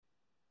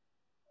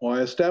Well,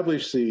 I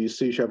established the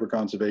Sea Shepherd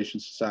Conservation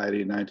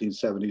Society in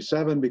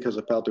 1977 because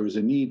I felt there was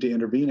a need to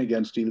intervene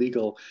against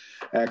illegal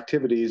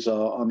activities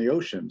on the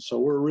ocean. So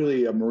we're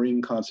really a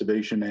marine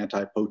conservation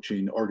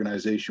anti-poaching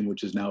organization,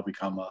 which has now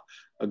become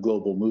a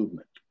global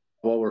movement.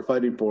 What we're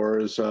fighting for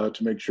is to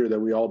make sure that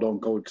we all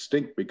don't go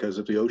extinct, because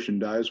if the ocean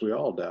dies, we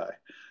all die.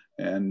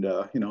 And,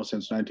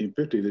 since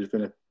 1950, there's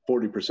been a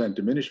 40%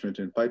 diminishment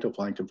in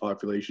phytoplankton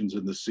populations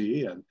in the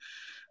sea. And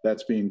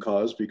that's being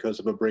caused because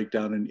of a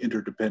breakdown in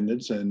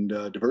interdependence and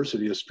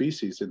diversity of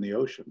species in the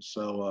ocean.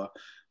 So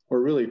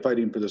we're really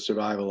fighting for the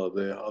survival of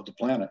the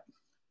planet.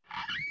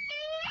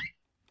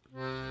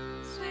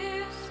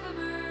 Swift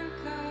summer,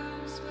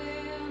 come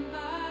swim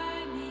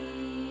by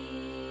me.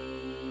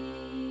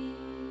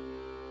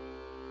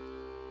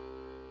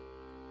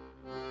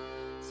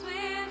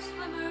 Swift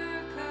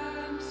swimmer,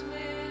 come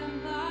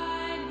swim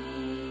by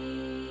me.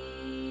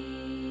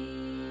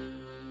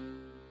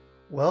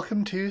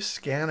 Welcome to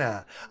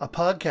Scanna, a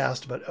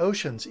podcast about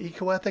oceans,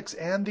 ecoethics,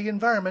 and the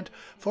environment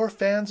for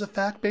fans of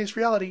fact-based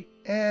reality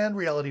and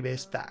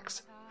reality-based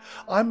facts.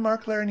 I'm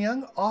Mark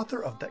Laren-Young,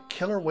 author of The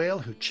Killer Whale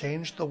Who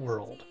Changed the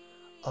World,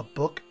 a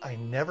book I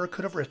never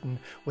could have written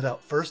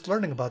without first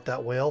learning about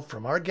that whale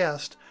from our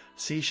guest,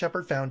 Sea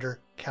Shepherd founder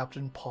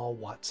Captain Paul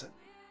Watson.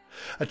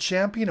 A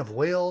champion of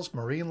whales,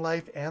 marine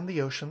life, and the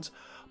oceans,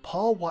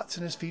 Paul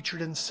Watson is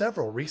featured in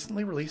several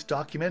recently released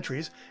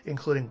documentaries,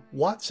 including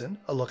Watson,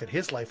 a look at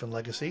his life and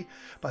legacy,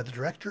 by the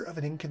director of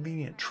An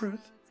Inconvenient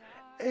Truth,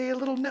 a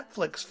little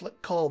Netflix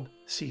flick called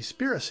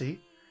Seaspiracy,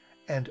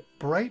 and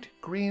Bright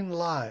Green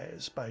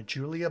Lies by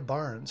Julia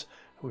Barnes,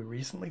 who we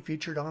recently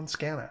featured on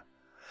Scanna.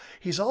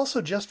 He's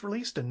also just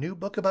released a new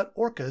book about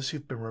orcas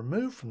who've been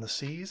removed from the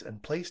seas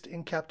and placed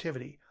in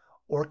captivity,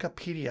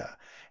 Orcapedia,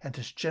 and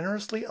has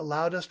generously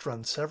allowed us to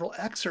run several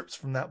excerpts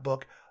from that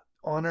book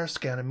on our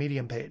Scanna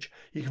Medium page.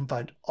 You can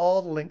find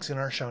all the links in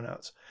our show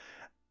notes.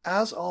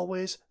 As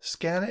always,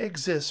 Scanna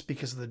exists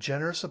because of the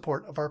generous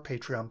support of our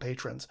Patreon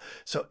patrons.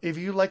 So if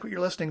you like what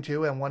you're listening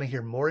to and want to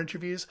hear more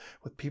interviews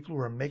with people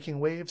who are making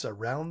waves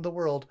around the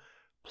world,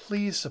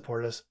 please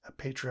support us at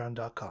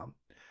patreon.com.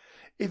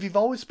 If you've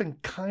always been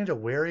kind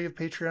of wary of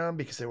Patreon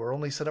because they were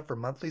only set up for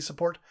monthly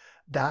support,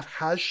 that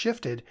has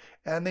shifted,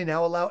 and they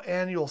now allow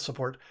annual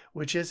support,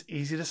 which is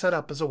easy to set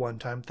up as a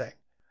one-time thing.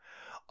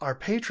 Our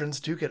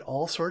patrons do get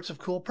all sorts of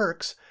cool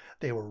perks.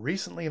 They were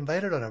recently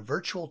invited on a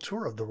virtual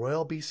tour of the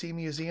Royal BC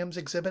Museum's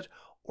exhibit,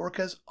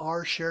 Orcas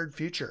Our Shared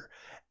Future,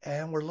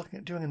 and we're looking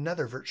at doing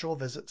another virtual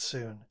visit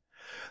soon.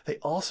 They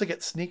also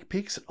get sneak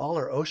peeks at all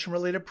our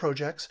ocean-related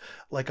projects,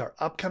 like our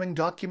upcoming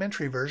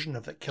documentary version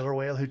of The Killer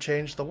Whale Who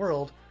Changed the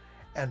World,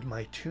 and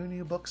my 2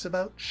 new books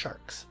about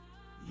sharks.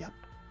 Yep,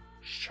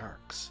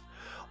 sharks.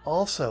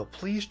 Also,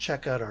 please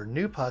check out our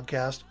new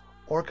podcast,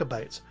 Orca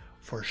Bites,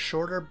 for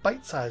shorter,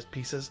 bite-sized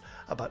pieces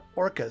about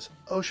orcas,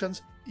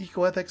 oceans,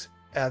 ecoethics,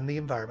 and the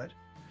environment.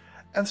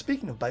 And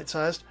speaking of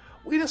bite-sized,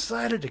 we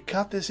decided to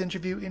cut this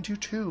interview into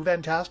 2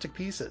 fantastic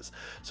pieces.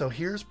 So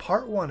here's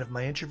part 1 of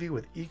my interview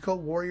with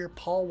eco-warrior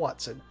Paul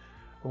Watson,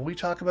 where we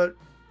talk about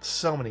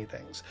so many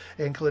things,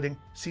 including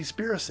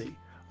Seaspiracy,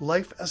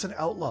 life as an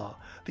outlaw,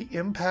 the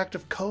impact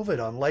of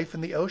COVID on life in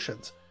the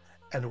oceans,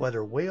 and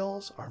whether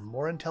whales are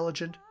more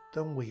intelligent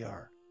than we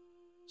are.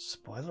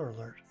 Spoiler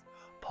alert.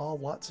 Paul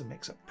Watson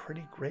makes a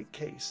pretty great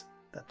case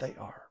that they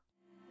are.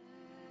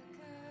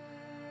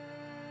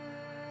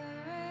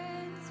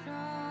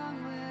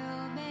 Strong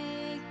will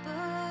make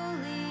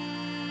believe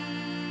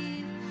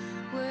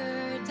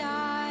we're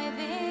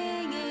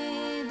diving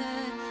in the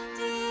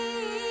deep.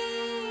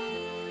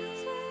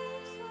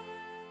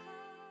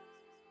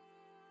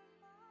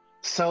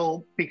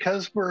 So,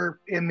 because we're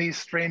in these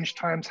strange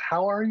times,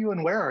 how are you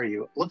and where are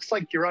you? It looks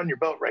like you're on your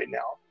boat right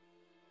now.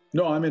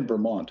 No, I'm in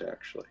Vermont,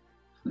 actually.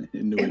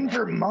 In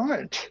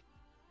Vermont?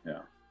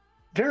 Yeah.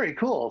 Very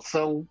cool.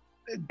 So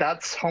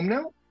that's home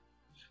now?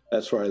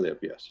 That's where I live,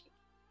 yes.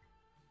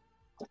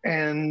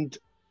 And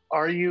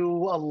are you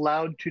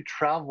allowed to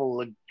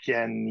travel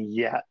again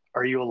yet?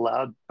 Are you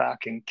allowed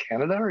back in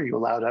Canada? Are you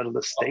allowed out of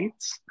the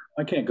States?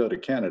 I can't go to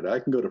Canada. I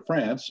can go to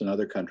France and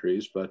other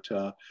countries, but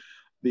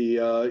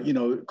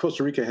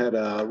Costa Rica had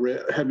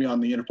me on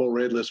the Interpol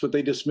red list, but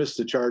they dismissed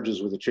the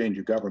charges with a change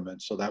of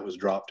government, so that was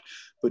dropped.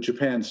 But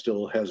Japan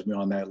still has me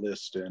on that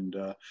list, and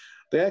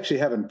they actually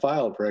haven't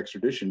filed for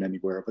extradition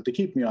anywhere, but they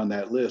keep me on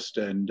that list,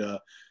 and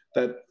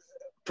that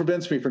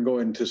prevents me from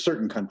going to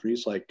certain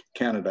countries like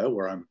Canada,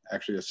 where I'm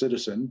actually a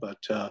citizen.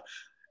 But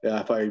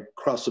if I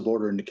cross the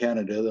border into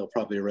Canada, they'll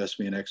probably arrest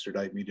me and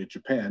extradite me to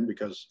Japan,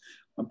 because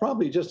I'm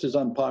probably just as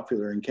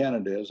unpopular in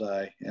Canada as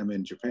I am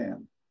in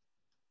Japan.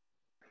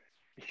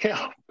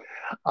 Yeah,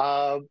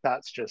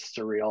 that's just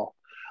surreal.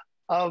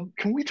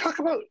 Can we talk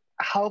about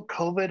how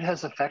COVID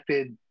has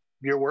affected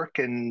your work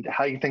and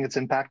how you think it's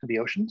impacted the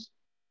oceans?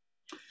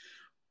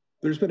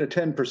 There's been a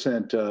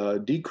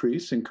 10%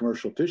 decrease in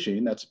commercial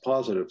fishing. That's a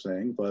positive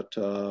thing, but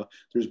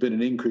there's been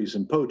an increase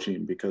in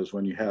poaching, because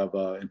when you have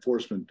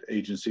enforcement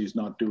agencies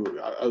not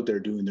out there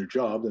doing their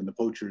job, then the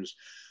poachers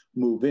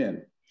move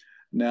in.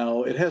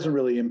 Now, it hasn't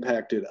really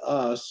impacted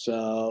us.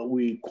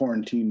 We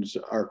quarantined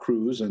our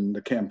crews, and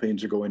the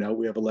campaigns are going out.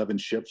 We have 11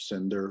 ships,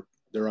 and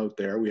they're out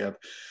there.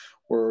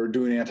 We're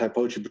doing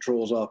anti-poaching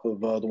patrols off of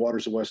the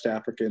waters of West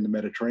Africa and the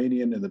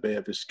Mediterranean and the Bay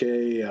of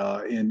Biscay,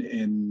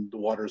 in the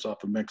waters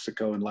off of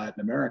Mexico and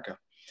Latin America.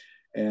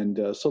 And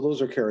so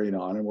those are carrying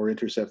on, and we're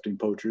intercepting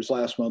poachers.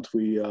 Last month,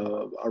 we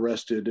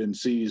arrested and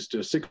seized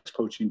 6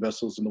 poaching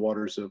vessels in the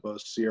waters of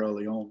Sierra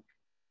Leone.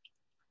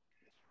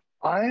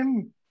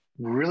 I'm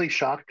really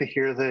shocked to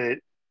hear that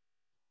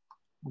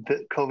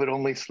COVID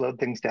only slowed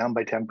things down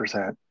by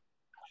 10%.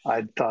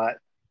 I thought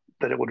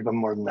that it would have been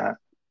more than that.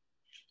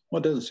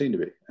 Well, it doesn't seem to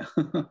be.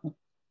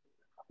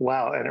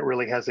 Wow, and it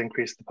really has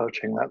increased the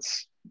poaching.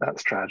 That's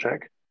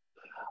tragic.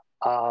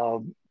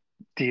 Do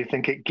you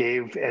think it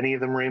gave any of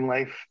the marine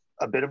life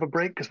a bit of a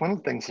break? Because one of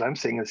the things that I'm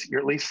seeing is you're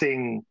at least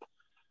seeing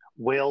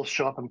whales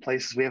show up in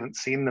places we haven't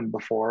seen them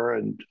before,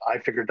 and I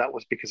figured that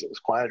was because it was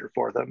quieter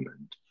for them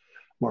and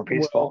more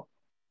peaceful. Well,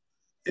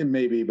 it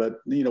may be, but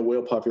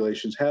whale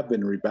populations have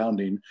been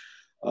rebounding.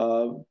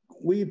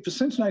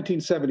 Since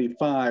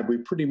 1975, we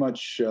pretty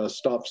much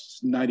stopped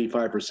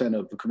 95%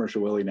 of the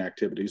commercial whaling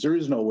activities. There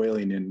is no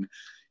whaling in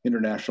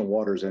international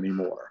waters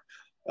anymore.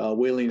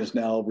 Whaling is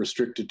now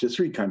restricted to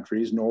 3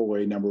 countries: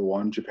 Norway, number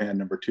 1; Japan,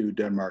 number 2;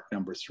 Denmark,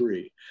 number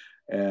 3.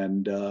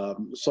 And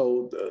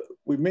so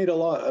we've made a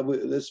lot.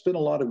 There's been a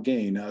lot of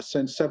gain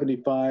since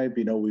 '75.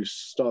 We've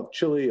stopped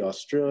Chile,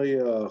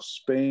 Australia,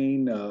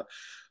 Spain,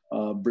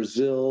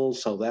 Brazil,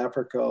 South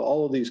Africa.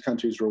 All of these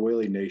countries were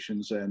whaling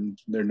nations, and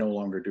they're no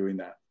longer doing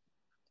that.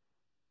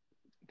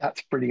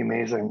 That's pretty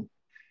amazing.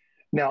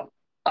 Now,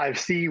 I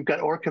see you've got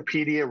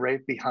Orcapedia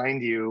right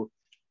behind you.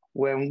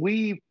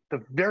 The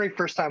very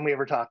first time we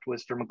ever talked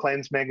was for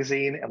Maclean's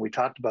magazine, and we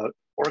talked about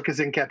orcas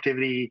in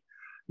captivity.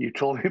 You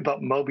told me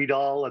about Moby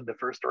Doll and the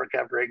first orca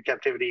ever in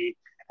captivity,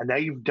 and now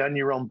you've done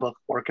your own book,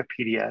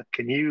 Orcapedia.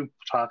 Can you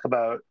talk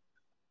about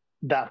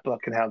that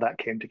book and how that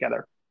came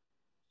together?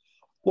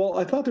 Well,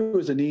 I thought there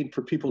was a need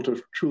for people to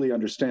truly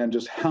understand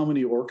just how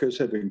many orcas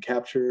have been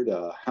captured,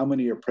 how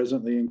many are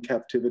presently in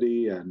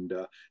captivity, and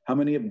how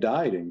many have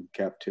died in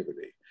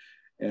captivity.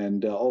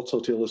 And also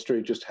to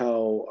illustrate just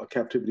how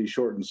captivity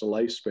shortens the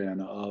lifespan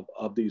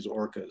of these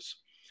orcas.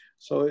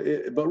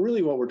 But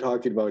really what we're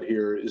talking about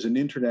here is an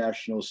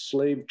international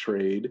slave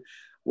trade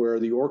where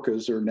the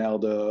orcas are now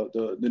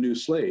the new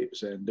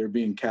slaves, and they're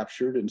being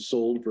captured and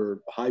sold for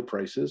high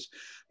prices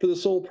for the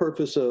sole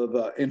purpose of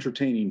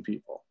entertaining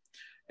people.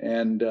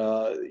 And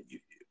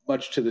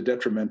much to the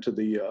detriment of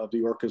the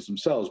orcas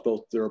themselves,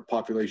 both their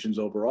populations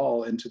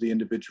overall and to the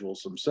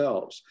individuals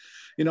themselves.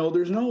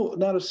 There's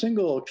not a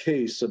single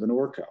case of an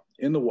orca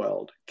in the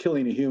wild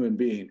killing a human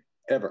being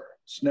ever.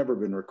 It's never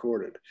been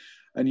recorded.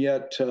 And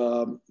yet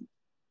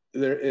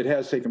it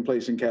has taken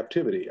place in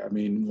captivity. I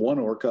mean, one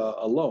orca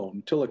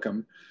alone,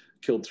 Tilikum,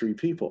 killed 3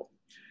 people.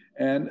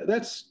 And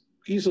that's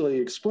easily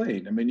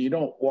explained. I mean, you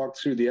don't walk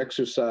through the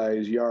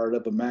exercise yard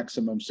of a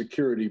maximum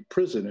security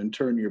prison and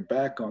turn your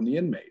back on the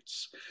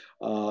inmates.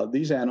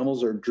 These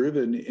animals are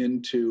driven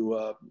into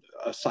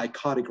a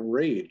psychotic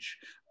rage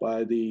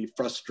by the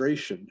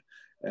frustration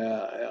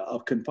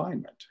of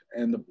confinement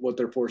and what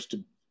they're forced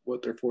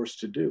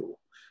to do.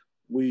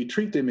 We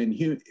treat them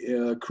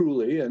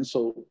cruelly, and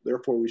so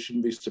therefore we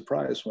shouldn't be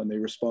surprised when they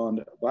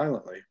respond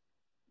violently.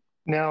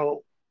 Now,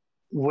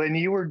 when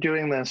you were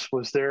doing this,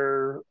 was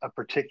there a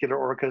particular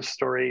orca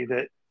story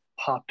that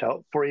popped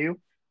out for you?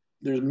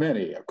 There's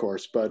many, of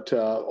course, but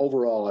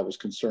overall, I was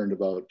concerned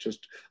about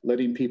just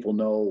letting people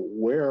know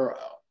where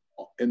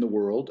in the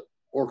world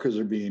orcas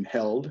are being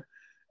held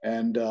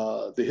and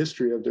the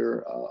history of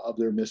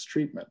their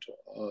mistreatment.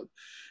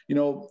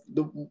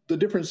 The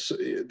difference,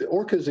 the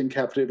orcas in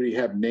captivity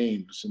have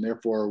names, and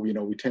therefore,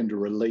 we tend to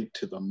relate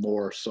to them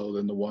more so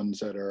than the ones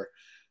that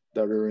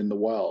are in the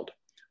wild.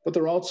 But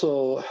they're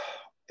also,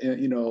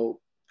 the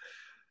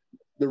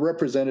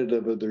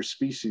representative of their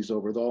species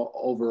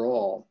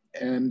overall.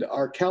 And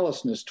our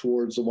callousness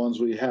towards the ones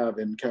we have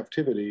in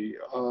captivity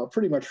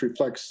pretty much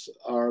reflects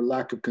our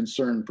lack of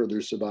concern for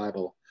their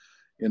survival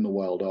in the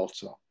wild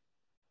also.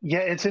 Yeah,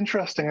 it's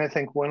interesting. I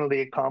think one of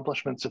the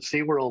accomplishments of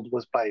SeaWorld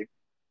was by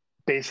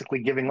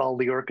basically giving all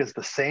the orcas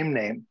the same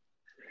name.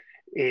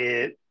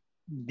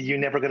 You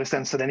never got a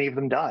sense that any of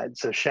them died.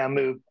 So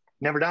Shamu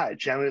never died.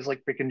 Shamu is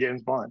like freaking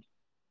James Bond.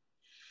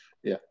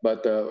 Yeah,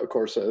 but of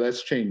course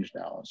that's changed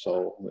now.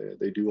 So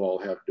they do all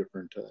have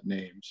different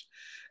names,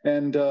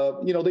 and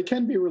they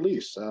can be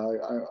released.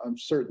 I'm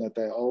certain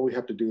that all we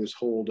have to do is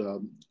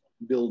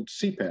build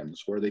sea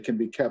pens where they can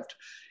be kept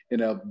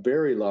in a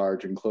very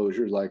large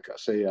enclosure, like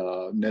say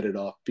a netted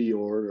off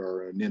fjord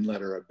or an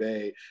inlet or a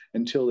bay,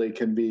 until they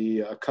can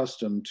be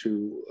accustomed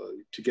to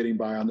getting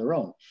by on their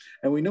own.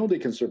 And we know they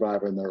can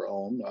survive on their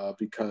own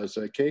because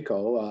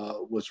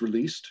Keiko was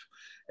released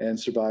and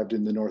survived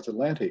in the North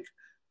Atlantic.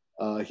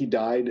 He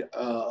died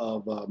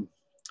of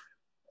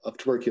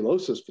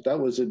tuberculosis, but that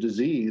was a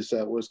disease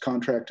that was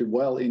contracted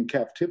well in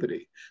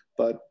captivity,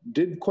 but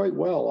did quite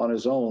well on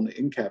his own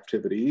in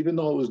captivity, even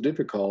though it was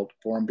difficult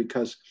for him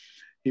because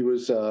he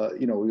was,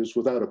 he was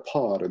without a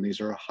pod, and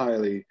these are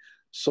highly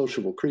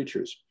sociable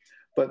creatures.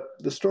 But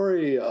the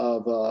story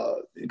of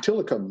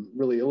Tilikum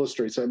really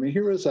illustrates. I mean,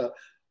 here is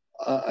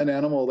an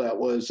animal that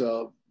was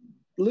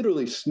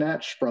literally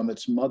snatched from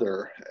its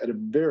mother at a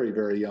very,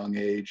 very young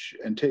age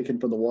and taken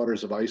from the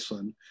waters of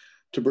Iceland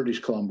to British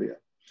Columbia,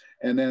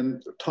 and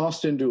then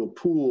tossed into a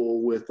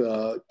pool with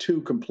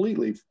two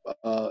completely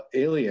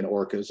alien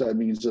orcas. That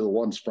means the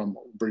ones from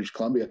British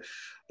Columbia.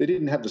 They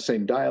didn't have the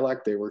same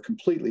dialect. They were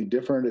completely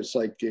different. It's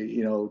like,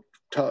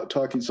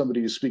 talking somebody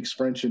who speaks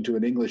French into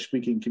an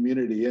English-speaking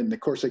community, and of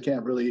course they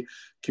can't really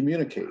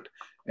communicate.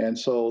 And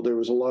so there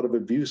was a lot of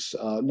abuse,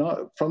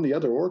 not from the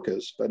other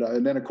orcas, but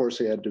and then of course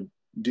they had to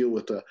deal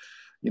with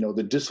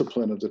the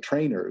discipline of the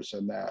trainers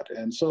and that.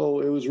 And so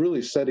it was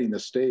really setting the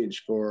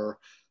stage for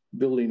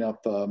building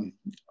up a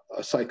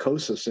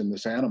psychosis in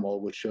this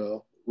animal, which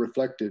was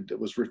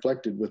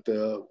reflected with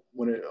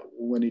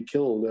when he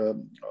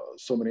killed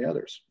so many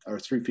others,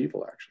 or three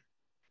people actually.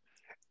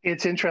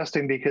 It's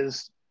interesting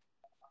because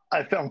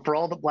I found for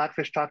all the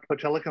Blackfish talked about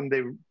Tilikum,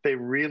 they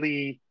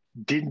really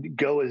didn't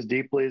go as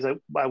deeply as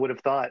I would have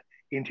thought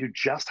into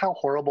just how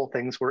horrible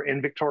things were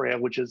in Victoria,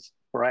 which is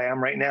where I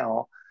am right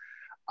now,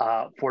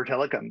 for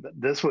Tilikum.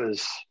 This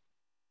was,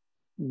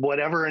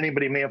 whatever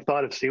anybody may have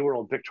thought of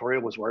SeaWorld, Victoria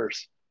was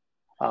worse.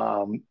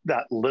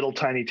 That little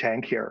tiny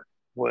tank here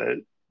with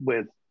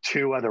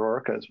two other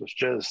orcas was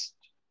just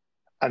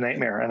a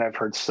nightmare. And I've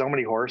heard so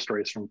many horror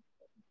stories from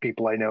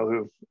people I know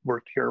who've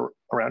worked here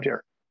around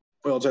here.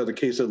 Well, it's the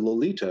case of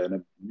Lolita,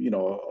 and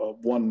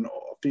one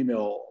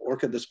female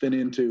orca that's been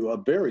into a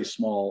very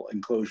small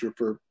enclosure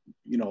for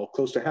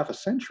close to half a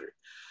century.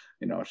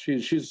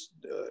 She's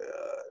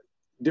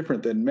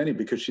different than many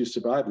because she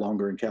survived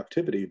longer in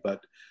captivity,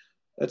 but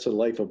that's a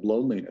life of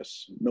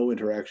loneliness. No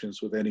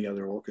interactions with any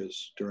other orcas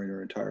during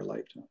her entire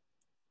lifetime.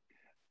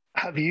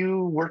 Have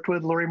you worked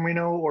with Lori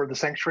Marino or the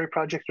Sanctuary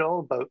Project at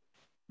all about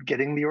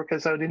getting the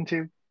orcas out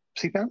into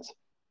sea pens?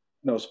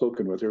 No,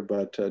 spoken with her,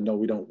 but no,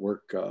 we don't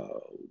work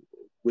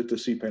with the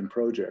Sea Pen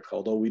Project,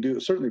 although we do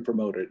certainly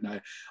promote it,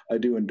 and I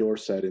do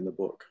endorse that in the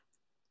book.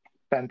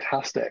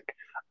 Fantastic.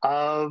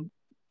 The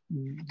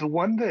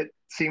one that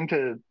seemed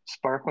to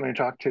spark when I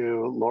talked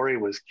to Lori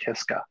was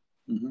Kiska.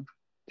 Mm-hmm.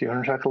 Do you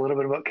want to talk a little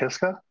bit about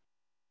Kiska?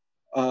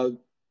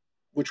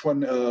 Which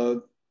one?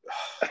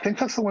 I think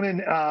that's the one in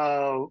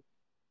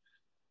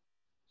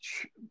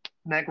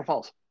Niagara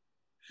Falls.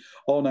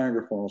 Oh,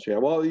 Niagara Falls, yeah.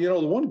 Well,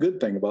 the one good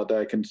thing about that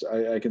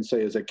I can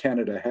say is that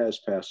Canada has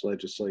passed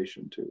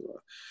legislation to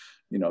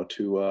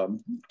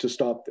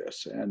stop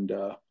this, and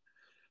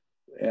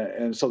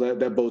so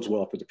that bodes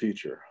well for the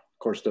future. Of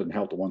course, it doesn't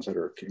help the ones that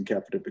are in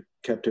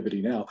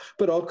captivity now.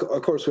 But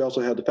of course, we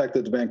also have the fact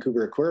that the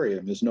Vancouver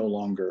Aquarium is no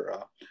longer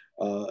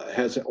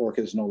has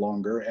orcas no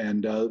longer,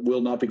 and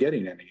will not be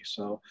getting any.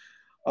 So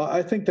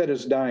I think that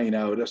is dying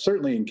out,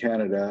 certainly in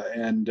Canada,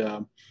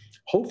 and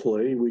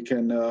hopefully we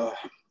can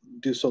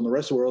do so in the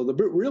rest of the world.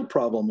 The real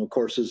problem, of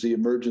course, is the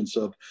emergence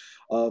of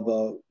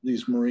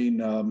these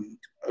marine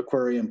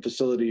aquarium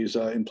facilities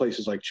in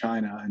places like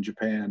China and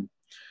Japan,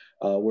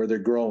 where they're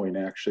growing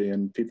actually,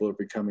 and people are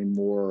becoming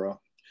more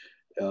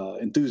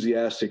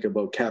enthusiastic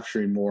about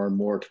capturing more and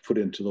more to put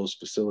into those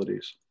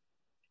facilities.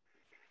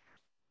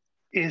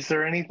 Is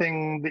there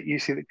anything that you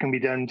see that can be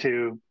done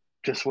to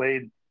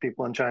dissuade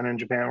people in China and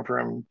Japan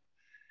from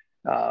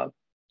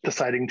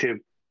deciding to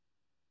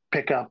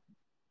pick up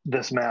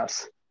this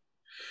mess?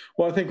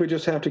 Well, I think we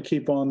just have to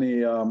keep on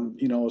the,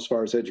 as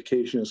far as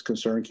education is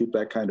concerned, keep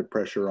that kind of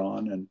pressure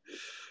on, and,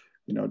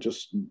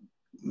 just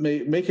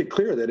make it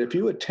clear that if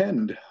you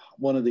attend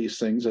one of these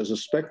things as a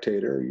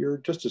spectator, you're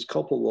just as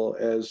culpable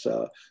as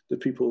the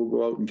people who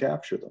go out and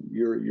capture them.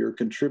 You're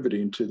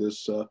contributing to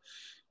this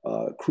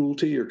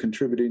cruelty. You're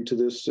contributing to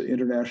this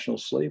international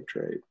slave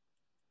trade.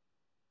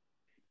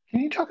 Can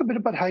you talk a bit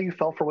about how you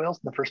fell for whales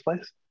in the first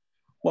place?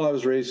 Well, I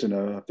was raised in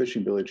a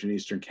fishing village in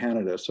Eastern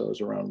Canada, so I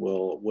was around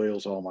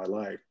whales all my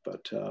life.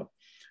 But,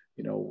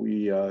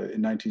 we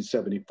in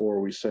 1974,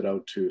 we set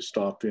out to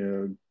stop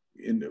in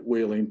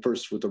whaling,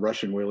 first with the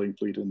Russian whaling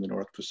fleet in the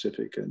North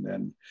Pacific, and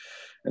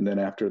then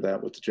after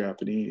that with the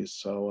Japanese.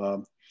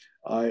 So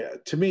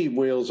to me,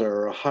 whales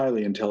are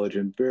highly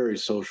intelligent, very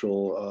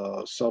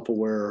social,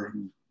 self-aware,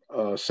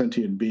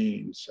 sentient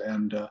beings.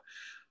 And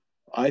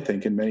I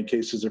think in many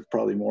cases they're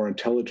probably more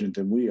intelligent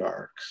than we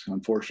are.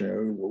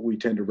 Unfortunately, we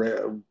tend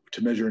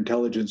to measure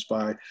intelligence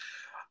by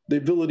the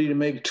ability to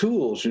make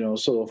tools,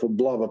 so if a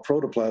blob of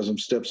protoplasm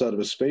steps out of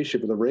a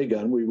spaceship with a ray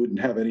gun, we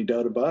wouldn't have any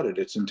doubt about it.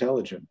 It's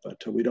intelligent,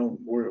 but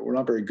we're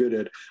not very good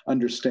at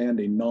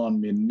understanding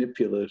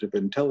non-manipulative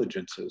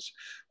intelligences.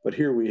 But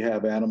here we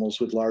have animals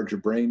with larger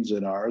brains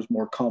than ours,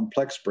 more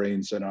complex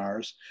brains than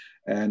ours,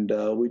 and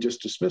we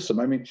just dismiss them.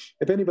 I mean,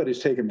 if anybody's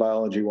taken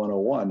Biology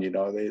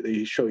 101,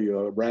 they show you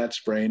a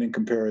rat's brain and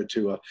compare it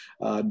to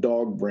a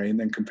dog brain,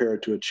 then compare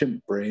it to a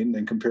chimp brain,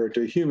 then compare it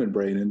to a human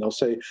brain. And they'll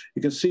say,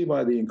 you can see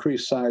by the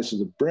increased size of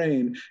the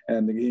brain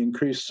and the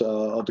increase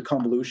of the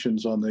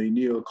convolutions on the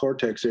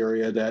neocortex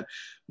area that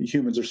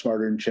humans are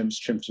smarter than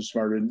chimps, chimps are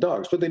smarter than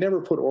dogs. But they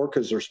never put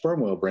orcas or sperm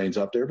whale brains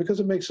up there because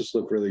it makes us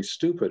look really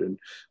stupid, and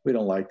we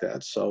don't like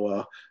that.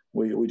 So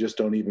we just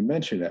don't even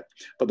mention it.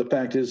 But the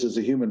fact is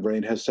the human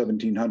brain has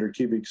 1,700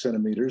 cubic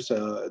centimeters.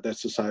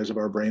 That's the size of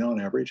our brain on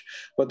average.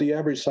 But the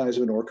average size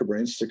of an orca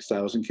brain is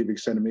 6,000 cubic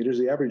centimeters.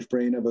 The average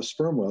brain of a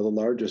sperm whale, the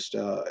largest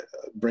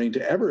brain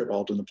to ever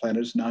evolve on the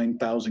planet, is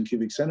 9,000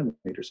 cubic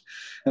centimeters.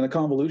 And the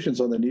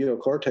convolutions on the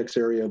neocortex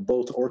area of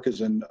both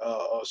orcas and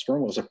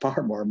sperm whales are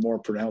far more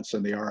pronounced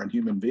than they are in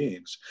human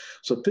beings.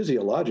 So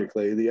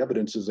physiologically, the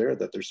evidence is there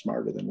that they're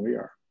smarter than we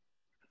are.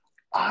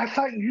 I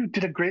thought you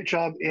did a great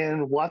job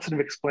in Watson of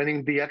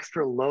explaining the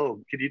extra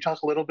lobe. Could you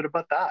talk a little bit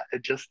about that?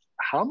 And just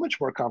how much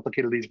more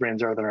complicated these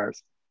brains are than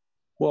ours?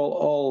 Well,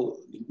 all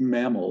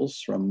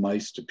mammals, from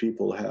mice to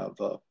people, have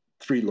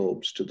 3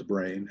 lobes to the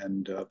brain,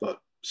 but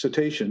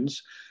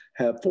cetaceans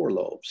have 4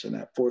 lobes, and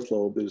that 4th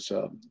lobe is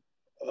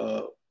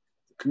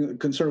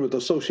concerned with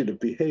associative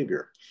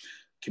behavior,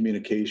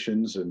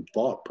 communications, and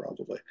thought,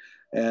 probably.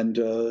 And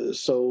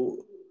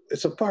so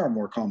it's a far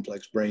more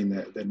complex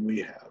brain than we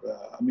have.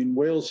 I mean,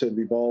 whales have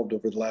evolved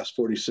over the last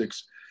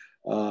 46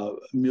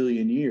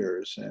 million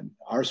years, and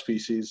our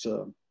species,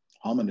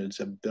 hominids,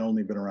 have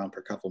only been around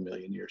for a couple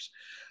million years.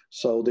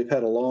 So they've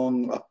had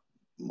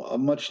a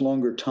much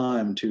longer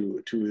time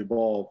to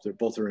evolve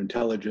both their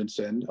intelligence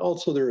and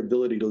also their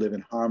ability to live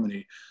in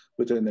harmony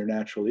within their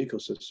natural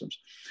ecosystems.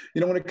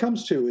 When it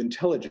comes to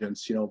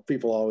intelligence,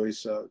 people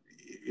always,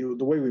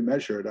 the way we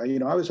measure it,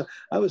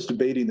 I was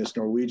debating this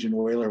Norwegian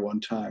whaler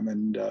one time,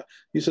 and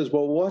he says,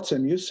 well,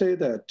 Watson, you say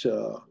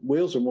that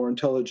whales are more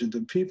intelligent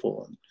than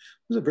people. And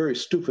it's a very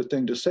stupid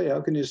thing to say. How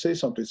can you say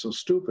something so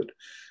stupid?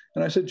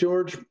 And I said,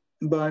 George,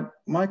 by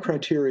my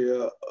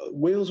criteria,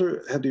 whales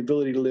have the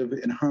ability to live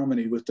in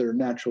harmony with their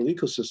natural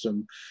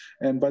ecosystem.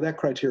 And by that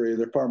criteria,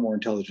 they're far more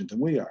intelligent than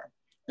we are.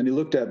 And he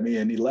looked at me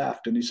and he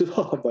laughed and he said,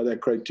 oh, by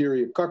that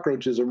criteria,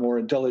 cockroaches are more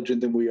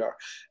intelligent than we are.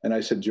 And I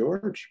said,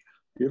 George,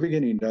 you're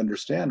beginning to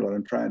understand what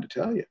I'm trying to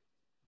tell you.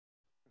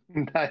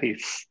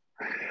 Nice.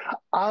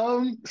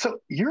 So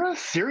you're a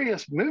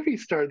serious movie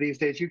star these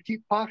days. You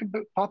keep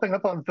popping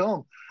up on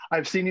film.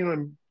 I've seen you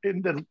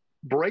in the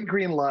Bright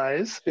Green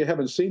Lies. I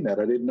haven't seen that.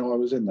 I didn't know I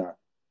was in that.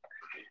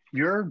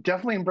 You're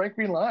definitely in Bright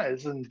Green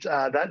Lies, and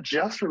that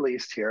just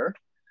released here.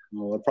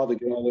 Well, I'll probably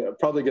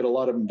get a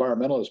lot of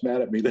environmentalists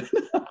mad at me then.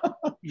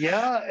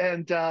 Yeah,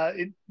 and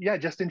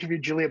just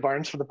interviewed Julia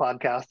Barnes for the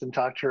podcast and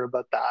talked to her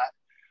about that.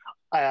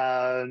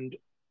 And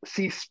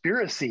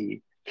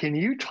Seaspiracy. Can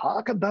you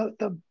talk about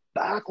the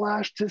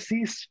backlash to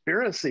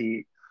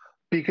Seaspiracy?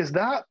 Because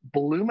that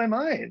blew my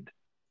mind.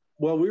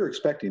 Well, we were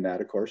expecting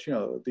that, of course.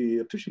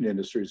 The fishing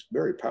industry is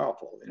very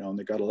powerful, and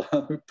they got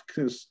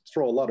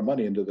throw a lot of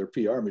money into their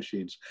PR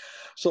machines.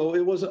 So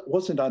it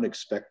wasn't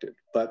unexpected.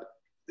 But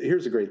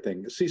here's the great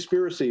thing.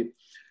 Seaspiracy,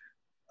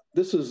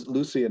 this is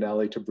Lucy and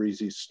Ali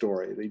Tabrizi's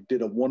story. They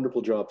did a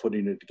wonderful job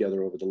putting it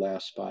together over the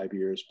last 5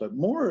 years. But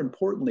more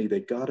importantly,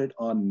 they got it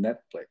on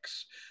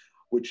Netflix,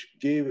 which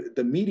gave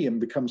the medium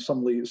becomes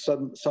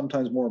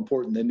sometimes more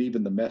important than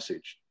even the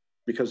message,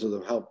 because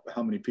of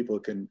how many people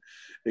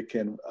it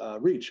can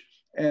reach.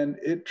 And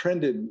it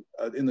trended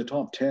in the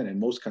top 10 in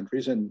most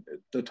countries, and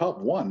the top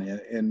 1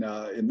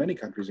 in many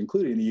countries,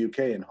 including the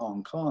UK and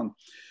Hong Kong.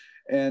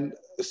 And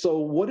so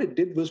what it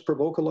did was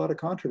provoke a lot of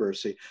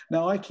controversy.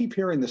 Now, I keep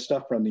hearing this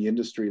stuff from the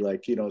industry,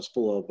 like, it's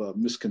full of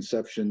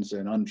misconceptions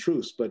and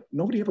untruths, but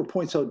nobody ever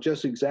points out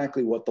just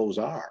exactly what those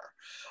are.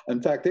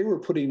 In fact, they were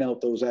putting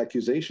out those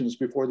accusations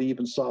before they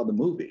even saw the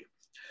movie.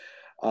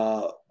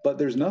 But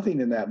there's nothing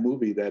in that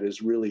movie that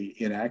is really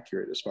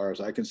inaccurate as far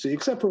as I can see,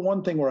 except for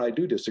one thing where I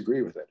do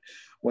disagree with it.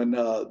 When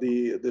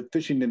the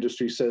fishing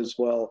industry says,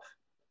 well,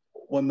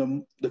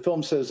 when the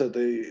film says that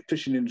the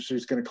fishing industry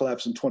is going to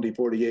collapse in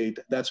 2048,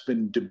 that's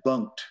been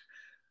debunked.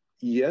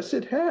 Yes,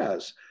 it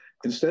has.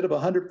 Instead of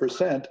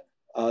 100%,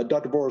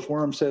 Dr. Boris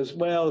Worm says,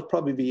 well, it'll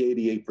probably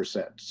be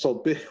 88%.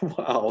 So,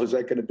 wow, is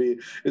that going to be,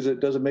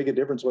 does it make a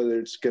difference whether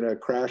it's going to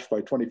crash by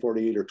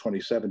 2048 or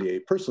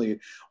 2078? Personally,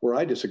 where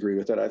I disagree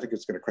with that, I think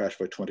it's going to crash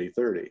by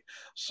 2030.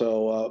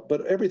 So,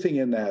 but everything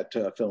in that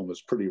film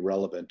is pretty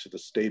relevant to the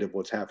state of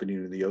what's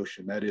happening in the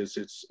ocean. That is,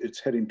 it's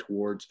heading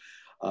towards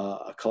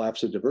a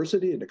collapse of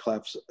diversity and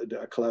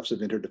a collapse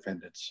of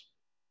interdependence.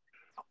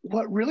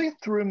 What really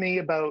threw me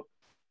about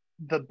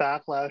the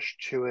backlash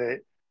to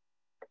it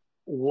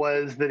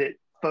was that it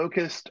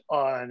focused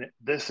on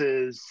this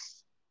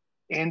is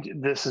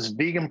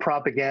vegan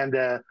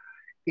propaganda,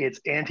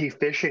 it's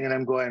anti-fishing, and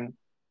I'm going,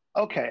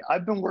 okay,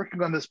 I've been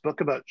working on this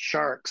book about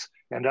sharks,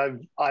 and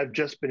I've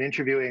just been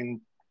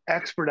interviewing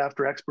expert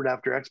after expert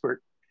after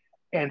expert,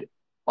 and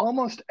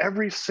almost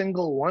every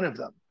single one of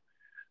them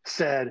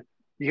said,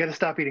 You got to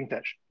stop eating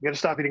fish. You got to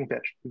stop eating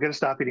fish. You got to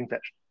stop eating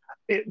fish.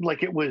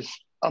 It was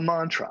a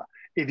mantra.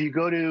 If you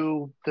go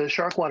to the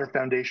Sharkwater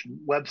Foundation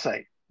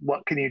website,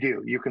 what can you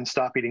do? You can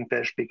stop eating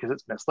fish because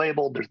it's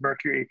mislabeled, there's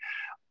mercury,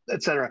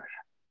 etc.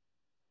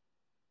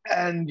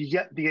 And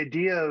yet the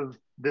idea of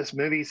this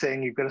movie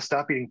saying you've got to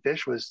stop eating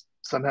fish was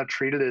somehow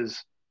treated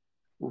as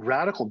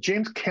radical.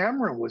 James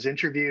Cameron was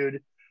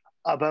interviewed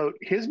about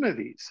his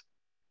movies,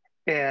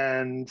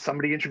 and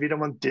somebody interviewed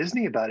him on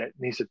Disney about it.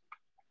 And he said,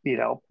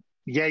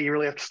 yeah, you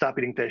really have to stop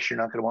eating fish. You're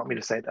not going to want me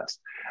to say this.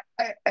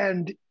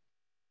 And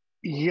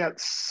yet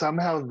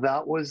somehow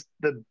that was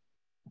the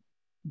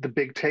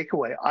big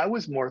takeaway. I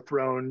was more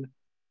thrown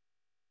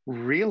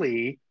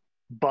really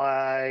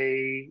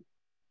by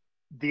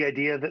the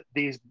idea that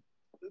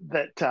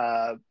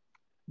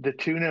the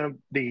tuna,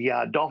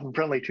 the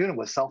dolphin-friendly tuna,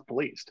 was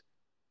self-policed,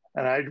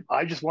 and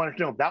I just wanted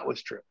to know if that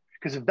was true,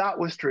 because if that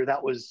was true,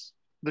 that was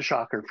the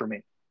shocker for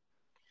me.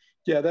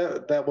 Yeah,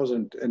 that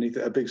wasn't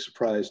a big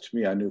surprise to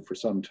me. I knew for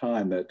some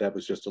time that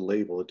was just a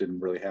label. It didn't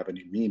really have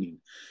any meaning.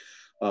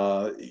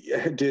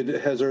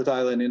 Has Earth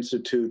Island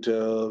Institute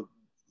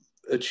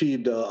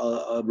achieved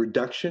a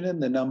reduction in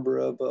the number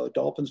of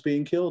dolphins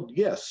being killed?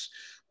 Yes,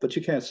 but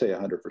you can't say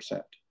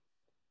 100%.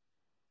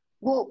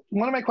 Well,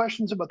 one of my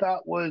questions about that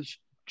was,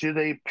 do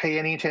they pay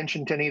any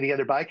attention to any of the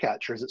other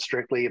bycatch, or is it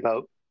strictly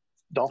about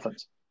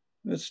dolphins?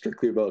 It's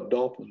strictly about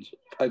dolphins.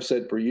 I've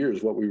said for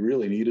years, what we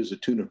really need is a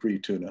tuna-free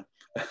tuna.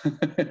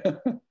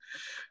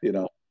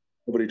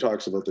 Nobody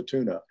talks about the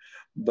tuna.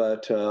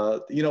 But,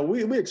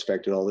 we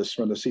expected all this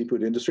from the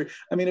seafood industry.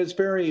 I mean, it's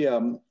very,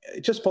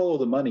 just follow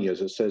the money,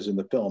 as it says in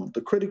the film.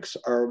 The critics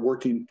are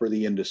working for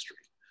the industry,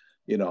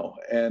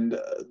 and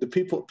the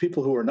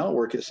people who are not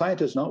working,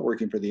 scientists not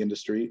working for the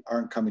industry,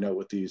 aren't coming out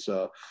with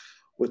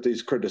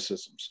these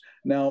criticisms.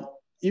 Now,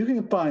 you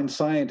can find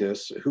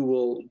scientists who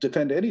will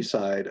defend any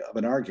side of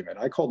an argument.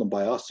 I call them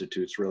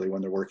biostitutes, really,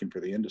 when they're working for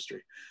the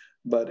industry.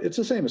 But it's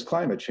the same as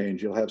climate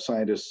change. You'll have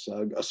scientists,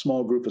 a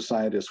small group of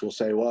scientists will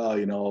say,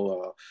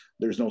 well,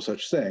 there's no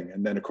such thing.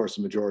 And then, of course,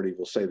 the majority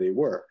will say they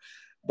were.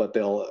 But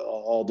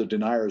all the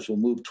deniers will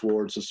move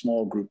towards a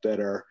small group that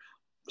are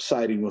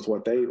siding with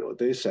what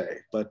they say.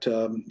 But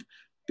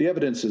the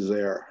evidence is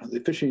there. The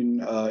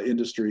fishing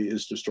industry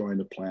is destroying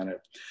the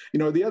planet.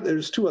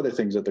 There's two other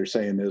things that they're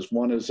saying.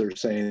 One is they're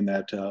saying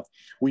that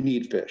we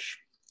need fish.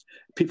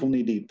 People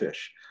need to eat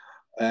fish.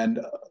 And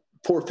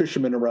poor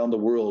fishermen around the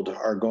world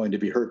are going to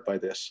be hurt by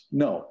this.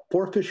 No,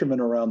 poor fishermen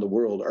around the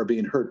world are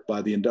being hurt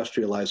by the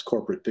industrialized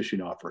corporate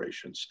fishing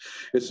operations.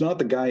 It's not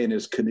the guy in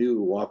his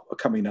canoe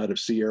coming out of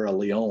Sierra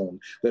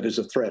Leone that is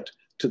a threat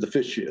to the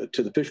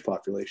fish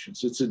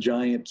populations. It's the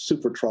giant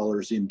super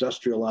trawlers, the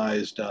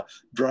industrialized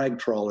drag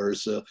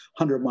trawlers,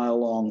 100-mile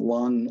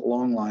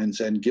long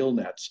lines and gill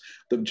nets,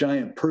 the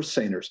giant purse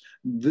seiners.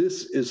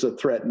 This is a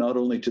threat not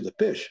only to the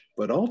fish,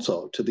 but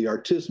also to the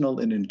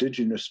artisanal and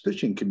indigenous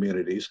fishing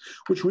communities,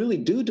 which really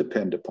do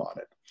depend upon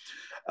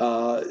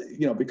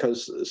it.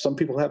 Because some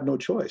people have no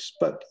choice.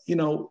 But,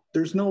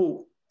 there's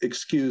no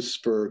excuse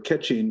for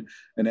catching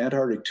an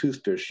Antarctic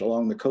toothfish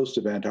along the coast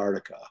of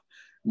Antarctica,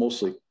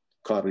 mostly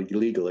caught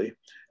illegally,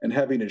 and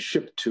having it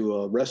shipped to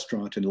a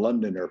restaurant in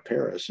London or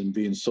Paris and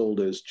being sold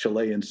as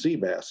Chilean sea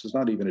bass. It's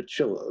not even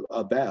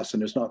a bass,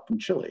 and it's not from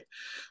Chile.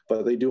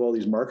 But they do all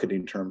these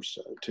marketing terms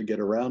to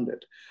get around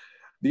it.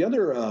 The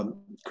other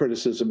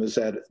criticism is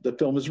that the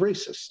film is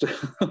racist,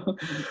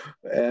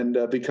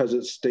 and because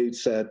it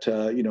states that,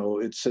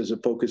 it says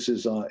it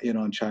focuses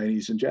on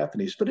Chinese and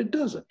Japanese, but it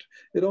doesn't.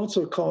 It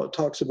also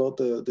talks about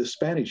the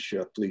Spanish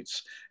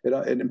fleets.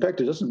 And in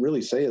fact, it doesn't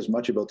really say as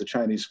much about the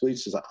Chinese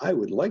fleets as I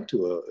would like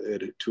to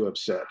have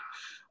said.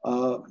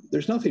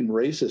 There's nothing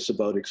racist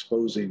about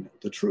exposing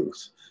the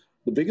truth.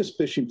 The biggest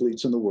fishing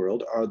fleets in the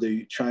world are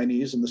the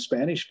Chinese and the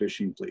Spanish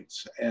fishing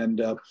fleets.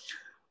 And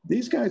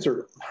these guys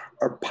are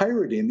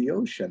pirating the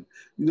ocean.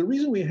 The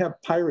reason we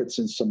have pirates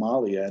in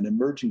Somalia and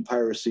emerging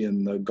piracy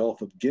in the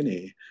Gulf of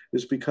Guinea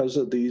is because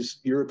of these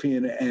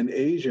European and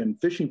Asian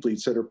fishing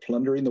fleets that are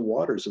plundering the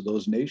waters of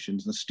those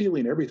nations and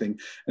stealing everything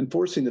and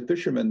forcing the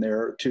fishermen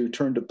there to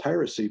turn to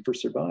piracy for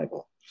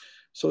survival.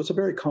 So it's a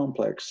very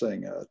complex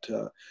thing.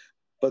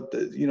 But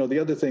the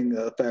other thing,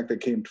 the fact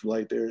that came to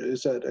light there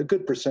is that a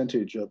good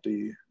percentage of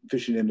the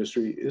fishing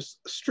industry is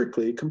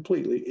strictly,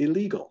 completely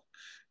illegal,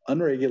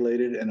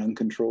 unregulated and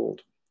uncontrolled.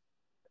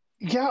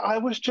 Yeah, I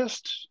was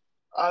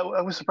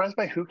surprised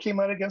by who came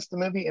out against the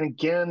movie. And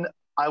again,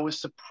 I was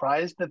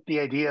surprised that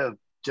the idea of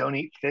don't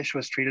eat fish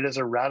was treated as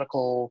a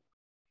radical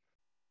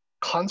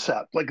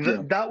concept. Like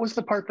that was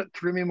the part that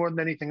threw me more than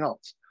anything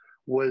else,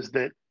 was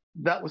that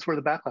was where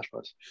the backlash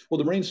was. Well,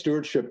 the marine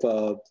stewardship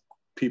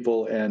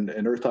people and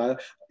Earth Island,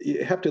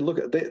 you have to look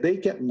at, they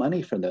get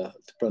money from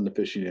the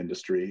fishing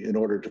industry in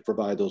order to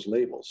provide those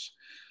labels.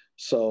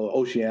 So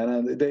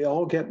Oceana, they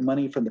all get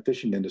money from the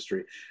fishing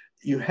industry.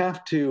 You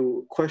have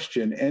to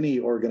question any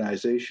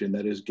organization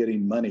that is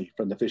getting money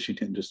from the fishing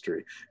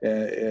industry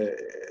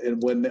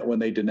and when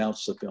they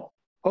denounce the film.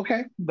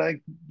 Okay,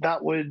 like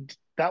that would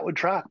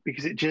track,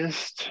 because it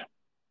just,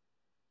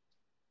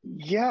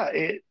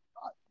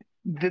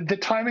 the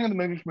timing of the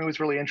movie for me was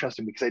really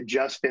interesting because I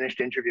just finished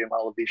interviewing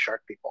all of these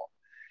shark people.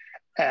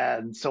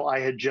 And so I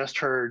had just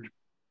heard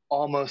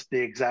almost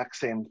the exact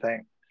same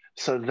thing.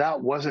 So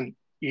that wasn't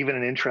even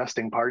an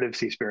interesting part of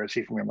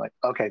Seaspiracy for me. I'm like,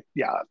 okay,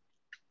 yeah,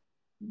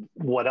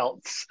 what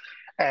else?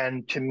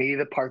 And to me,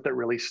 the part that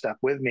really stuck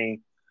with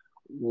me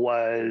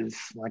was,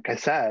 like I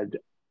said,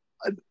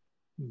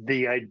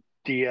 the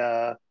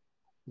idea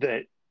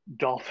that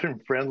Dolphin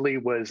Friendly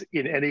was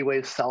in any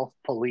way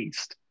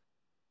self-policed.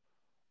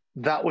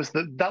 That was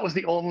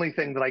the only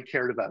thing that I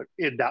cared about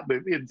in that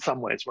movie, in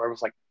some ways, where I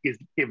was like, if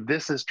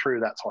this is true,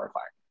 that's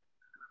horrifying,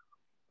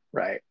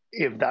 right?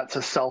 If that's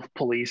a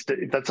self-policed,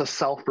 if that's a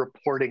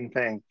self-reporting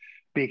thing,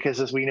 because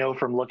as we know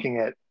from looking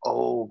at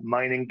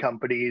mining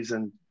companies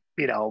and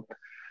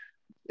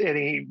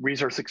any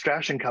resource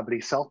extraction company,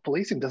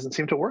 self-policing doesn't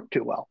seem to work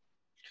too well.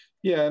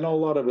 Yeah, and a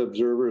lot of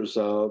observers,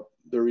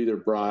 they're either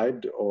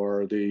bribed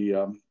or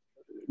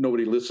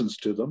nobody listens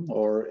to them,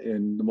 or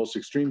in the most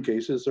extreme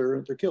cases,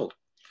 they're killed.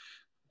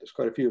 There's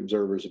quite a few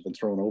observers have been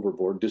thrown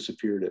overboard,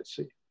 disappeared at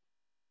sea.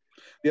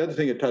 The other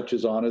thing it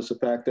touches on is the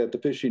fact that the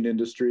fishing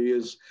industry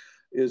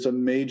has a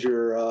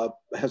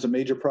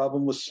major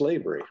problem with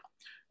slavery.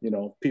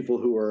 People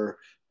who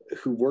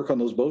work on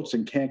those boats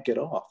and can't get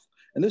off.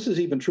 And this is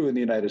even true in the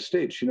United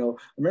States.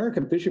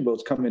 American fishing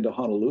boats come into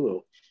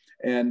Honolulu,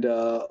 and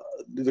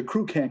the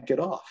crew can't get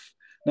off.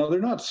 Now,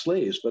 they're not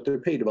slaves, but they're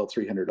paid about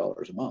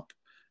 $300 a month.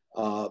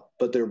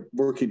 But they're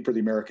working for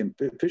the American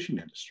fishing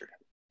industry.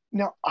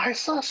 Now, I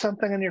saw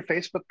something on your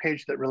Facebook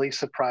page that really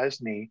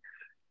surprised me,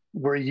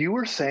 where you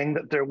were saying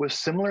that there was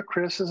similar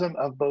criticism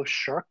of both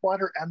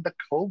Sharkwater and The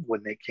Cove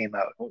when they came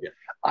out. Oh, yeah.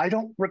 I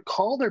don't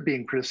recall there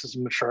being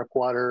criticism of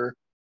Sharkwater.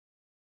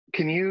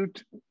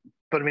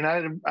 But I mean,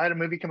 I had a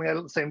movie coming out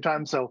at the same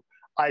time, so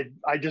I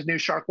just knew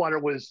Sharkwater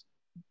was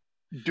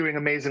doing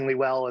amazingly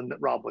well, and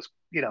that Rob was,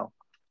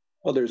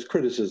 Well, there's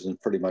criticism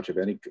pretty much of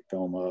any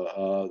film.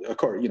 Of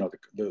course,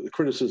 the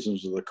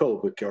criticisms of The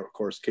Cove, of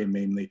course, came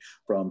mainly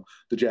from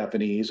the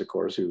Japanese, of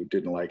course, who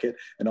didn't like it,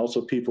 and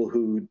also people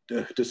who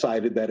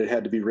decided that it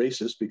had to be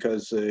racist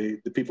because the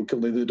people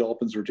killing the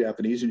dolphins were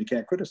Japanese, and you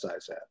can't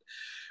criticize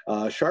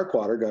that.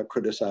 Sharkwater got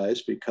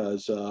criticized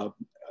because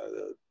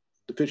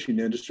the fishing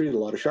industry, a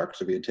lot of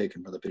sharks are being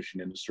taken from the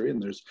fishing industry,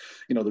 and there's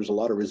a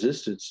lot of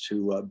resistance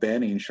to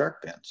banning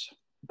shark pens.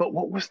 But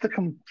what was the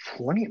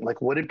complaint? Like,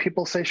 what did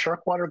people say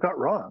Sharkwater got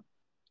wrong?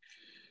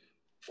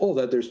 Oh,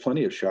 that there's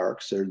plenty of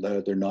sharks.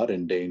 They're not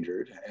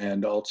endangered,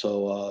 and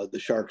also the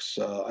sharks.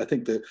 I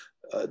think that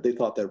they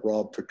thought that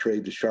Rob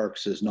portrayed the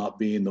sharks as not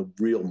being the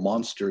real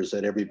monsters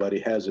that everybody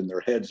has in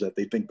their heads that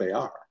they think they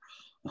are.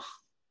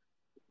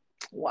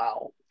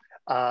 Wow.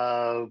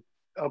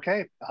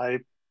 Okay, I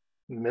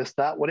missed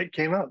that when it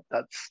came out.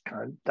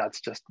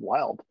 That's just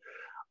wild.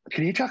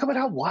 Can you talk about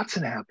how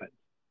Watson happened?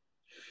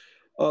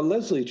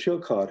 Leslie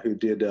Chilcott, who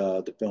did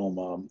the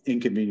film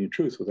Inconvenient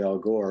Truth with Al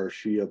Gore,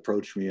 she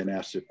approached me and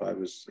asked if I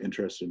was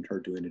interested in her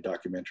doing a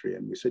documentary,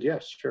 and we said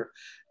yes, sure.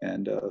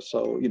 And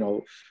so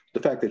the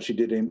fact that she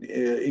did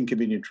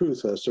Inconvenient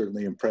Truth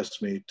certainly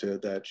impressed me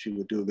that she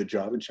would do a good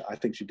job, and I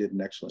think she did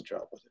an excellent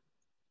job with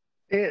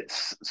it.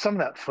 Some of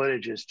that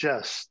footage is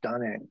just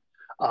stunning.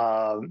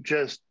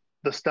 Just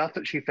the stuff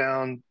that she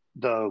found,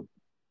 the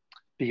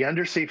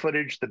undersea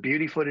footage, the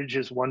beauty footage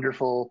is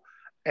wonderful,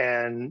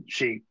 and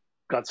she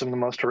got some of the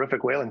most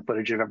horrific whaling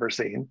footage I've ever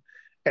seen.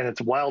 And it's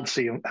wild to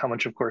see how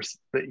much, of course,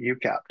 that you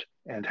kept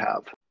and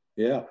have.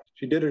 Yeah,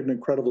 she did an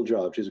incredible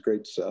job. She's a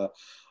great,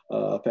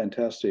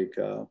 fantastic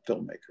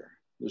filmmaker.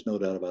 There's no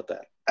doubt about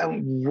that.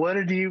 And what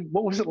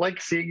was it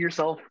like seeing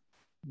yourself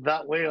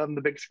that way on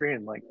the big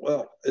screen?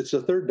 Well, it's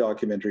a third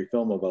documentary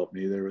film about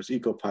me. There was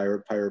Eco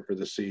Pirate, Pirate for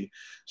the Sea.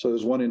 So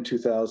there's one in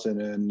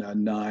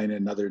 2009,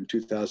 another in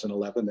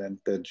 2011, and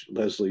then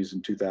Leslie's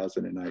in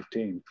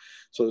 2019.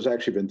 So there's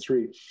actually been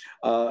three.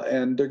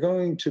 And they're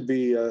going to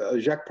be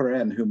Jacques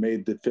Perrin, who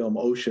made the film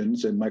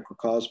Oceans and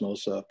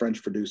Microcosmos, a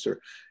French producer,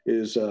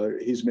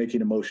 he's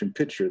making a motion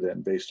picture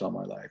then based on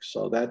my life.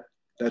 So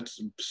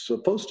that's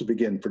supposed to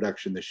begin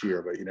production this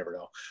year, but you never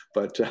know.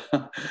 But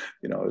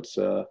it's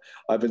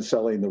I've been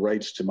selling the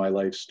rights to my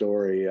life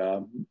story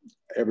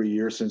every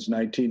year since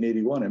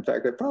 1981. In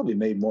fact, I probably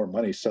made more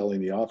money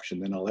selling the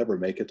option than I'll ever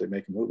make it to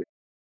make a movie.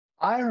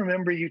 I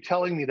remember you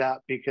telling me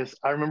that because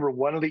I remember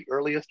one of the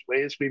earliest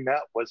ways we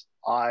met was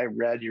I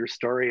read your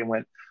story and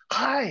went,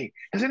 "Hi,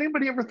 has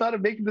anybody ever thought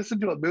of making this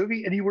into a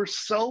movie?" And you were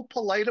so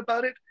polite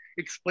about it,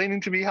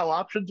 explaining to me how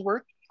options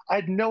work. I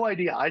had no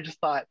idea. I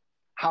just thought,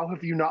 how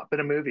have you not been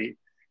a movie?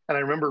 And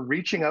I remember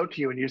reaching out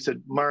to you and you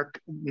said, "Mark,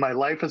 my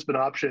life has been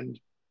optioned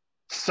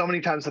so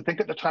many times." I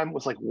think at the time it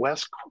was like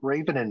Wes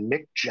Craven and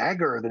Mick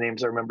Jagger are the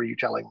names I remember you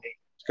telling me.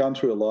 It's gone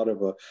through a lot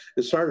of,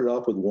 it started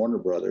off with Warner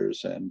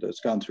Brothers, and it's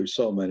gone through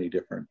so many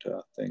different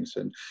things.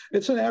 And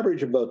it's an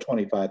average of about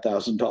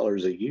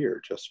 $25,000 a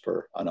year just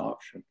for an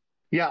option.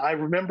 Yeah, I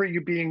remember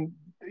you being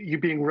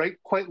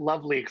quite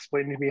lovely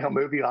explaining to me how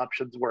movie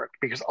options work,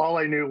 because all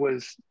I knew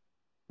was,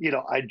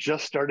 I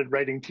just started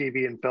writing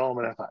TV and film,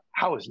 and I thought,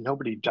 how has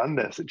nobody done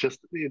this? It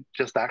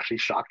just actually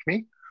shocked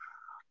me.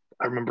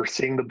 I remember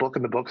seeing the book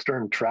in the bookstore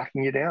and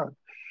tracking you down.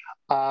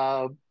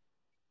 Uh,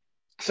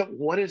 so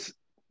where is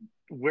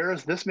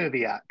this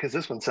movie at? Because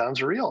this one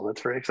sounds real.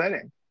 That's very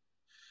exciting.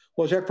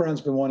 Well, Jack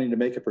Brown's been wanting to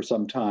make it for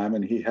some time,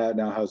 and he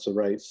now has the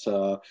rights.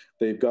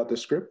 They've got the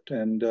script,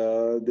 and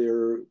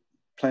they're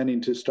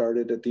planning to start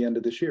it at the end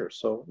of this year.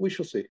 So we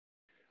shall see.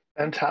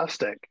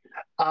 Fantastic.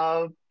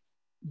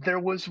 There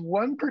was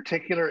one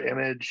particular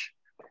image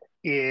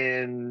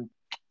in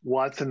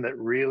Watson that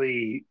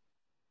really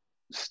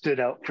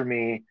stood out for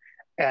me,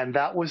 and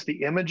that was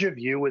the image of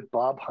you with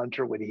Bob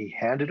Hunter when he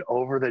handed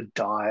over the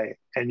die,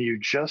 and you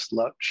just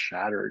looked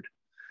shattered.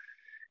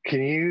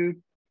 Can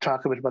you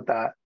talk a bit about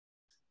that?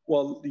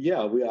 Well,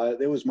 yeah,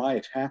 it was my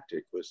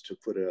tactic was to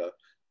put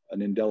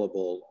an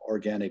indelible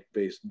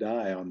organic-based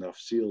dye on the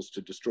seals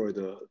to destroy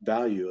the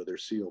value of their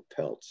seal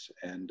pelts.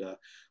 And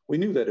we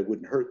knew that it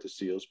wouldn't hurt the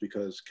seals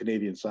because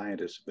Canadian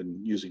scientists have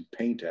been using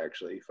paint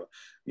actually, for,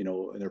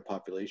 in their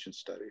population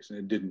studies,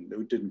 and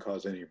it didn't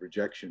cause any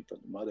rejection from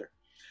the mother.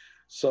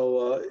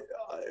 So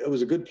it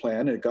was a good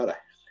plan, and it got a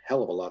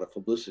hell of a lot of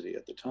publicity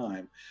at the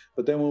time.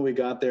 But then when we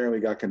got there and we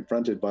got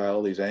confronted by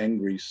all these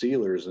angry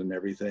sealers and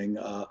everything,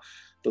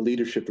 the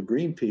leadership of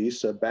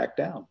Greenpeace backed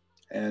down,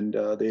 and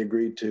they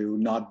agreed to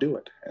not do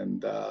it.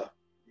 And, I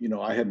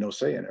had no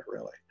say in it,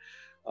 really.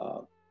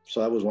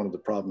 So that was one of the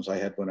problems I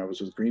had when I was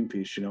with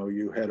Greenpeace.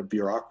 You had a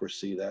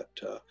bureaucracy that,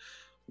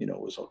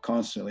 was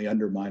constantly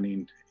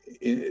undermining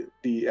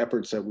the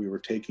efforts that we were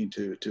taking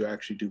to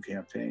actually do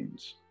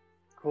campaigns.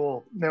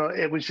 Cool. No,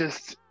 it was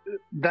just,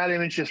 that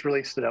image just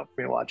really stood out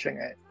for me watching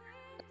it.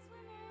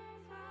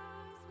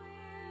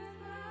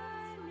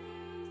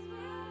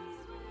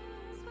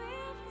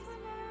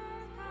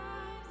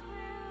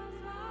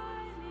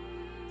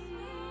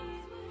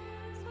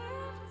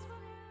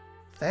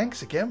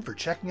 Thanks again for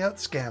checking out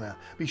Scanna.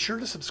 Be sure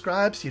to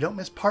subscribe so you don't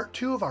miss part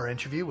 2 of our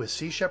interview with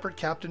Sea Shepherd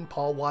Captain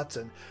Paul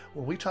Watson,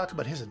 where we talk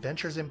about his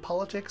adventures in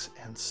politics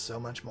and so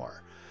much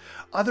more.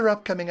 Other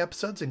upcoming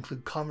episodes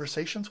include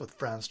conversations with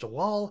Frans de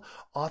Waal,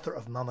 author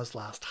of Mama's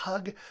Last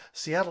Hug,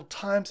 Seattle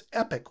Times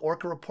epic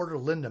orca reporter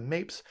Linda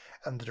Mapes,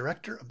 and the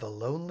director of The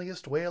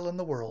Loneliest Whale in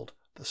the World,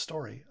 The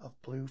Story of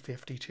Blue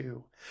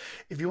 52.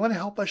 If you want to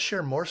help us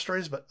share more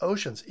stories about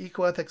oceans,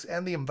 ecoethics,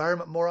 and the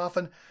environment more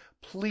often,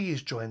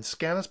 please join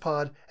Scanna's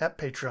Pod at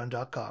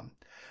patreon.com.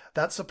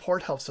 That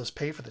support helps us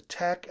pay for the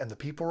tech and the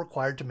people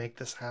required to make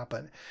this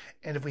happen.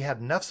 And if we had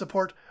enough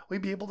support,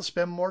 we'd be able to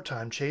spend more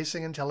time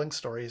chasing and telling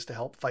stories to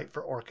help fight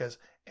for orcas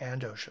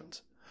and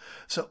oceans.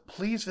 So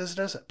please visit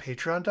us at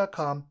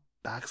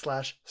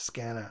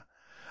patreon.com/Scanna.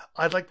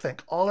 I'd like to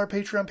thank all our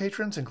Patreon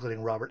patrons,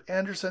 including Robert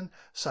Anderson,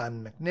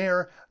 Simon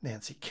McNair,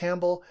 Nancy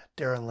Campbell,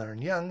 Darren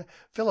Laren Young,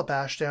 Philip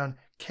Ashdown,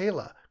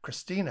 Kayla,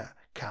 Christina,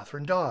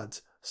 Catherine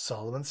Dodds,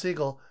 Solomon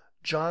Siegel,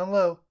 John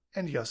Lowe,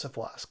 and Yosef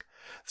Wask.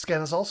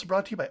 Scan is also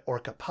brought to you by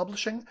Orca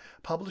Publishing,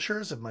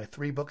 publishers of my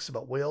 3 books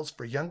about whales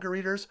for younger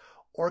readers,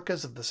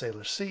 Orcas of the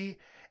Sailor Sea,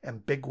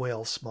 and Big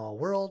Whales Small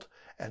World,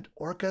 and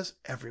Orcas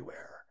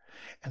Everywhere.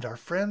 And our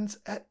friends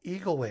at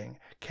Eagle Wing,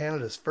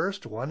 Canada's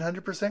first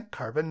 100%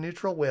 carbon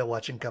neutral whale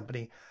watching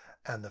company,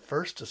 and the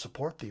first to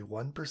support the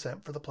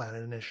 1% for the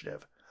Planet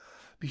initiative.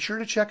 Be sure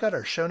to check out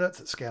our show notes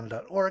at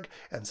scanna.org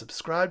and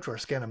subscribe to our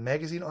Scanna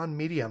magazine on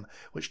Medium,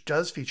 which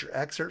does feature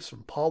excerpts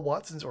from Paul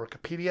Watson's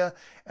Orcapedia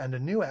and a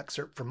new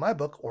excerpt from my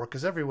book,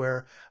 Orcas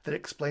Everywhere, that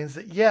explains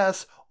that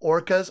yes,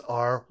 orcas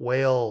are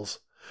whales.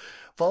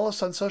 Follow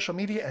us on social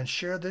media and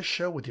share this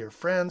show with your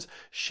friends.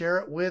 Share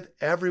it with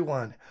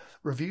everyone.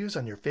 Reviews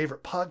on your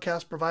favorite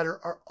podcast provider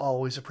are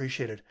always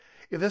appreciated.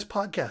 If this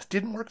podcast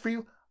didn't work for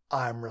you,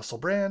 I'm Russell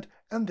Brand,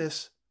 and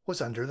this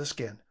was Under the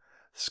Skin.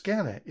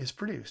 Scanna is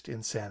produced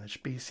in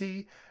Saanich,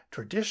 BC,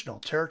 traditional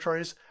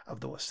territories of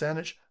the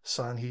Wasanich,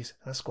 Songhees,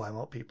 and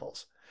Esquimalt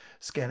peoples.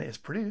 Scanna is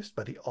produced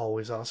by the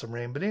always awesome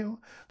Rain Banu.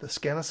 The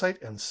Scanna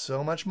site and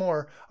so much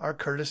more are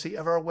courtesy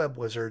of our web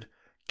wizard,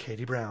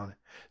 Katie Brown.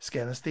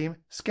 Scanna's theme,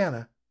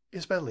 Scanna,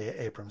 is by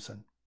Leah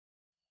Abramson.